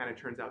is what it kind of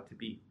turns out to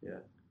be.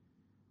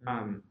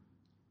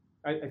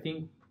 I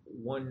think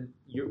what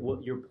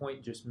your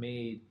point just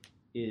made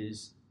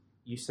is,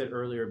 you said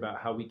earlier about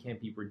how we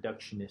can't be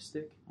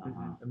reductionistic,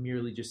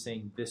 merely just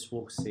saying this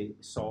will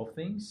solve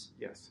things.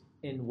 Yes.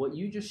 And what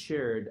you just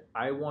shared,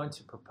 I want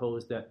to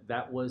propose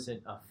that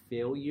wasn't a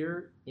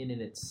failure in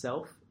and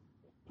itself,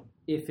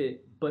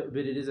 but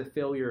it is a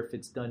failure if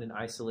it's done in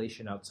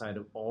isolation outside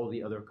of all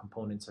the other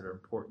components that are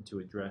important to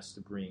address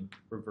to bring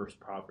reverse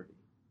poverty.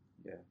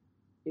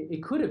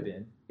 It could have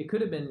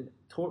been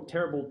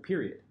terrible,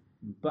 period.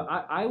 But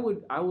I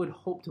would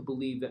hope to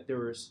believe that there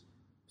was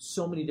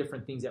so many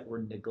different things that were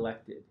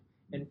neglected,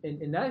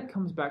 and that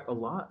comes back a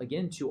lot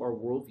again to our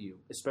worldview,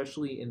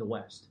 especially in the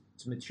West.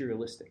 It's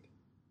materialistic,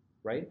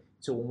 right?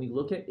 So when we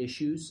look at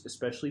issues,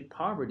 especially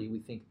poverty, we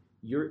think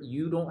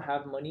you don't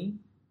have money,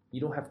 you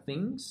don't have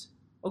things.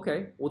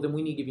 Okay, well then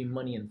we need to give you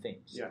money and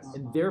things. Yes.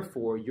 And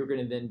therefore you're going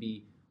to then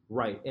be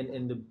right.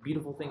 And the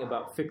beautiful thing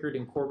about Fickard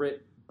and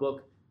Corbett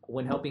book,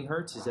 When Helping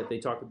Hurts, is that they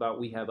talk about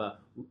we have a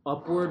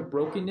upward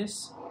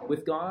brokenness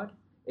with God,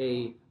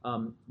 a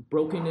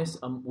brokenness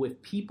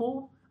with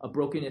people, a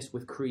brokenness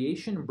with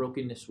creation, and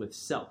brokenness with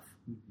self.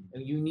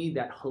 And you need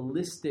that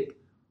holistic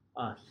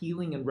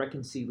healing and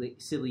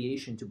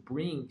reconciliation to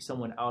bring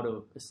someone out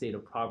of a state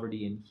of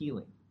poverty and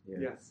healing. Yeah.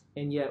 Yes.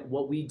 And yet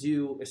what we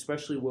do,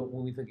 especially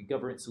when we think of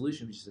government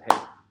solutions, we just say,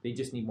 hey, they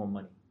just need more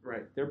money.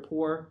 Right. They're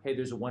poor. Hey,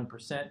 there's a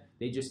 1%.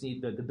 They just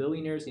need, the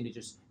billionaires need to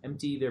just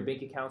empty their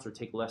bank accounts or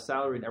take less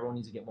salary, and everyone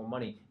needs to get more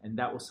money, and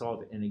that will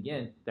solve it. And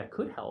again, that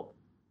could help.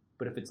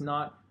 But if it's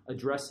not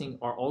addressing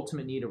our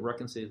ultimate need of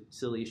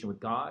reconciliation with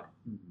God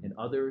and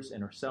others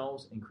and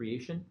ourselves and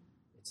creation,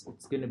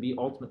 it's going to be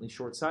ultimately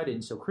short-sighted.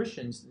 And so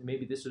Christians,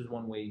 maybe this is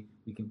one way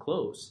we can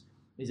close,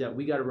 is that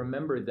we got to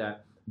remember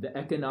that the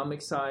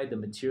economic side, the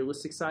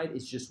materialistic side,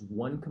 is just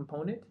one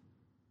component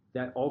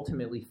that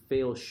ultimately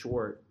fails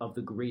short of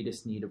the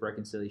greatest need of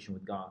reconciliation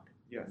with God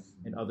Yes.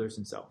 and others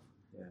and self.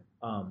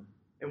 Yeah.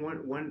 And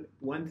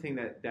one thing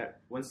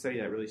that one study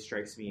that really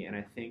strikes me, and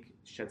I think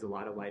sheds a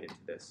lot of light into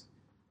this,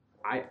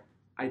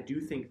 I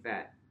do think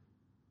that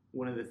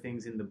one of the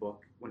things in the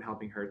book, When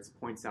Helping Hurts,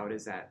 points out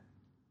is that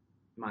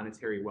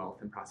monetary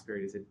wealth and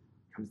prosperity it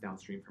comes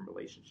downstream from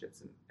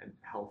relationships and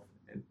health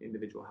and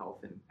individual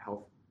health and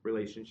health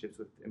relationships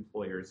with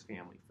employers,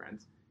 family,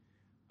 friends.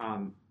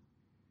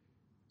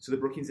 So the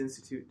Brookings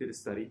Institute did a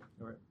study,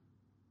 Right.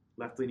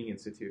 left-leaning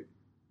institute,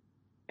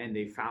 and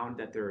they found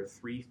that there are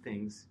 3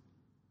 things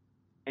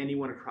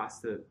anyone across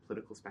the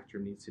political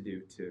spectrum needs to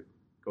do to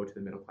go to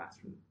the middle class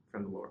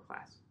from the lower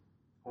class.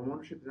 Home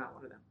ownership is not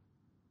one of them.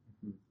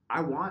 Mm-hmm.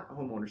 I want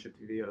home ownership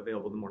to be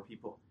available to more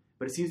people,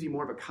 but it seems to be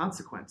more of a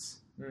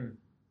consequence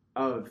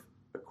of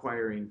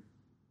acquiring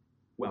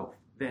wealth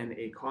than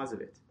a cause of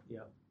it.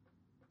 Yeah.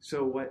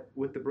 So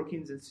what the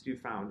Brookings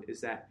Institute found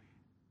is that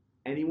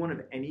anyone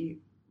of any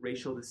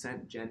racial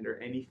descent, gender,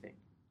 anything,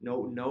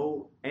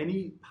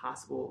 any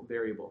possible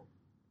variable,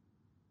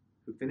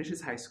 who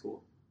finishes high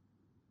school,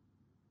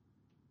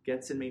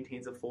 gets and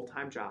maintains a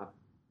full-time job,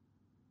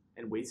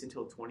 and waits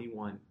until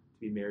 21 to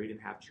be married and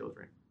have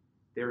children,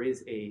 there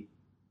is a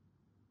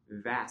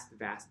vast,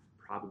 vast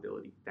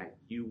probability that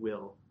you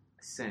will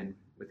ascend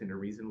within a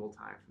reasonable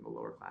time from the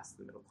lower class to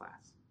the middle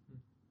class.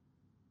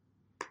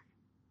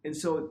 And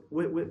so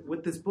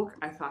what this book,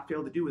 I thought,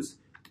 failed to do was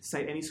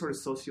cite any sort of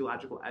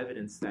sociological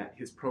evidence that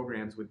his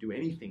programs would do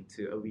anything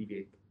to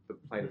alleviate the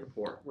plight of the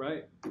poor.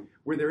 Right.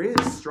 Where there is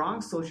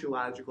strong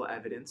sociological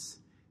evidence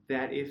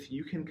that if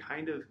you can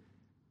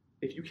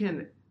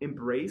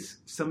embrace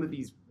some of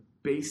these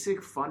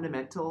basic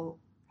fundamental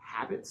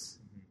habits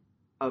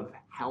of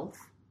health,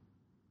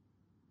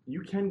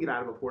 you can get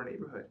out of a poor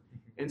neighborhood.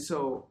 And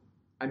so,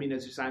 I mean,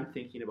 as just I'm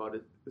thinking about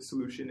the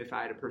solution, if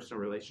I had a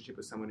personal relationship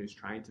with someone who's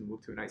trying to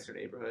move to a nicer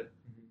neighborhood,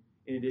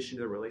 in addition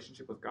to the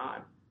relationship with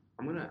God,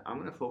 I'm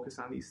gonna focus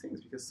on these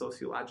things because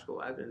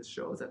sociological evidence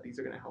shows that these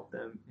are gonna help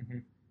them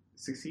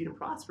succeed and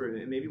prosper,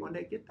 and maybe one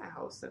day get the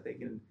house that they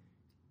can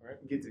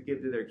give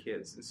to their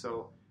kids. And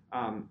so,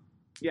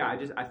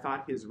 I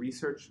thought his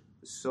research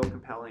was so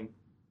compelling,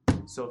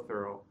 so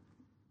thorough,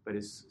 but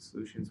his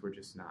solutions were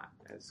just not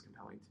as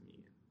compelling to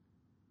me.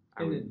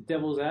 And the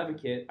devil's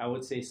advocate, I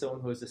would say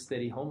someone who has a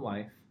steady home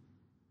life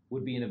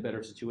would be in a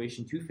better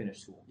situation to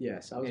finish school.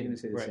 Yes, I was going to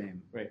say the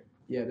same. Right.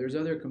 Yeah, there's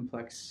other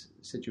complex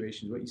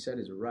situations. What you said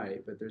is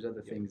right, but there's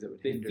other things that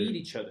would They hinder. feed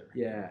each other.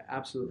 Yeah,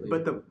 absolutely.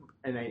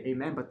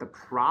 Amen. But the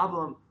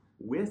problem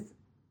with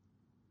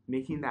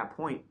making that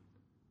point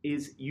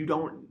is you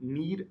don't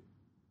need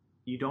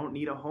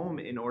a home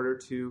in order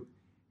to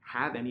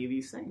have any of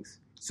these things.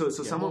 So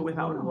someone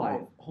without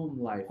home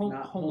life,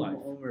 not home life.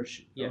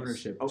 ownership. Yes.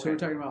 Ownership. Okay. So we're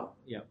talking about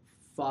Yeah.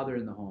 father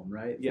in the home,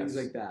 right? Yes.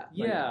 Things like that.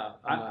 Yeah,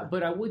 Like,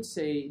 but I would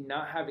say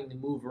not having to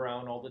move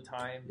around all the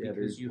time Yeah,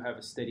 because you have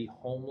a steady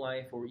home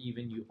life, or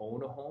even you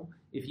own a home.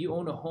 If you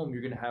own a home,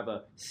 you're going to have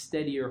a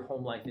steadier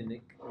home life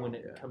when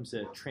it comes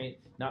to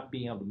not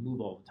being able to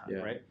move all the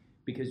time, right?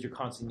 Because you're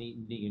constantly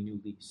needing a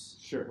new lease,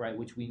 Sure. right?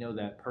 Which we know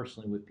that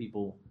personally with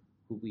people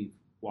who we've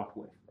walked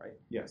with, right?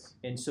 Yes.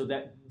 And so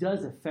that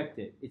does affect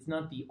it. It's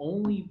not the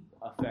only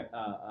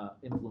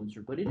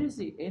influencer, but it is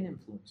an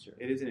influencer.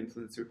 It is an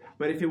influencer.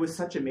 But if it was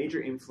such a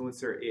major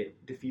influencer,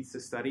 it defeats the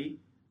study.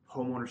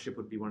 Home ownership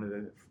would be one of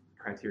the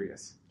criteria.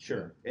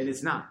 Sure. And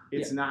it's not.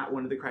 It's not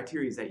one of the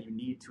criteria that you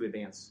need to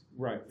advance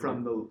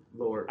from the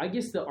lower. I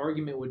guess the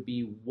argument would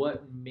be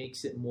what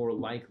makes it more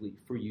likely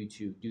for you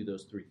to do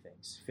those 3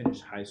 things.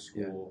 Finish high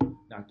school,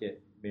 not get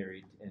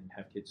married, and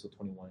have kids till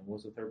 21. What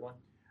was the third one?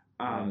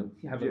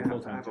 Have a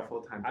full-time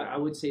job. I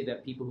would say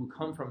that people who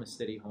come from a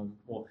steady home,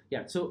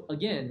 so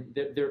again,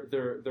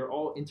 they're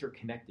all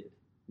interconnected.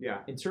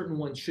 Yeah. And certain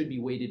ones should be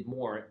weighted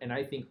more. And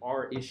I think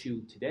our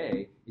issue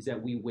today is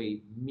that we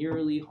weight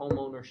merely home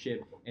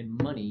ownership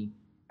and money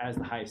as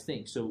the highest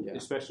thing. So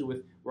especially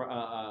with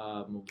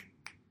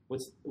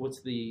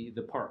what's the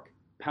park?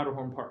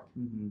 Powderhorn Park,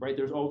 right?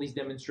 There's all these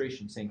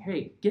demonstrations saying,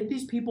 "Hey, get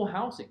these people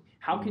housing.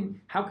 How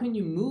can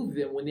you move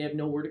them when they have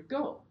nowhere to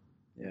go?"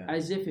 Yeah.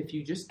 As if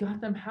you just got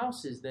them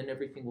houses, then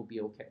everything will be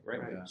okay, right?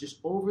 Yeah.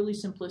 Just overly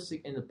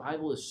simplistic, and the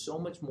Bible is so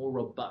much more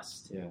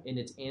robust Yeah. in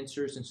its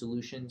answers and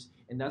solutions,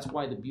 and that's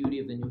why the beauty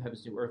of the new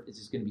heavens, new earth is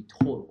it's going to be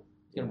total.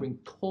 It's going to bring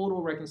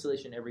total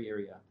reconciliation in every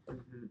area.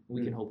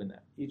 We can hope in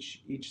that.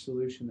 Each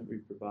solution that we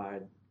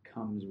provide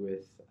comes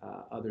with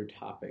other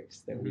topics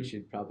that we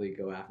should probably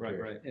go after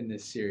Right. in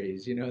this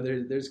series.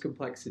 There's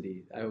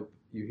complexity. I hope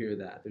you hear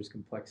that. There's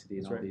complexity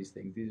in all these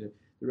things. These are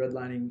the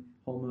redlining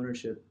home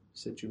ownership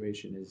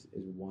situation is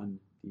one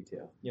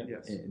detail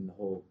Yes. in the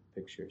whole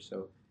picture.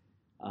 So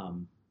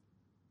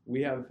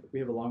we have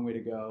a long way to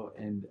go,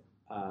 and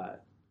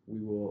we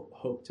will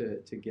hope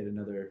to get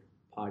another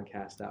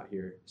podcast out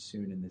here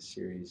soon in this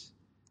series.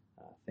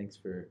 Thanks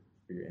for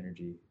your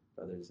energy,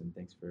 brothers, and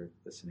thanks for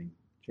listening,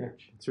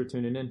 church. Thanks for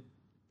tuning in.